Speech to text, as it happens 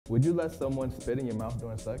Would you let someone spit in your mouth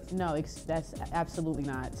during sex? No, that's absolutely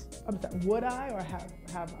not. I'm sorry, would I or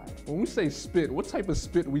have I? When we say spit, what type of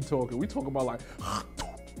spit we talking? We talking about like...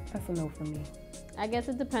 That's a no for me. I guess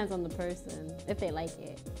it depends on the person, if they like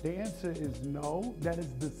it. The answer is no. That is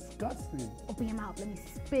disgusting. Open your mouth, let me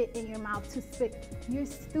spit in your mouth to spit. You're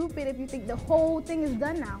stupid if you think the whole thing is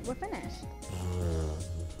done now. We're finished.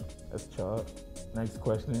 That's chalk. Next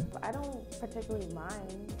question. I don't particularly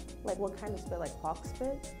mind, like what kind of spit, like hawk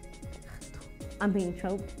spit? I'm being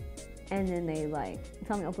choked, and then they like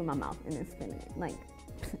tell me to open my mouth and then spin it. Like,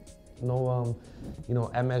 no,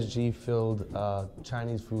 MSG filled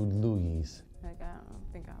Chinese food loogies. Like, I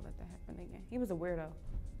don't think I'll let that happen again. He was a weirdo.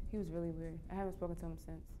 He was really weird. I haven't spoken to him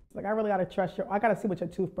since. Like, I really gotta trust I gotta see what your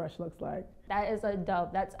toothbrush looks like. That is a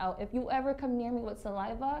dub, that's out. If you ever come near me with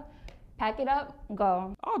saliva, pack it up,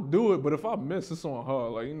 go. I'll do it, but if I miss, it's on her.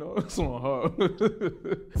 Like, it's on her.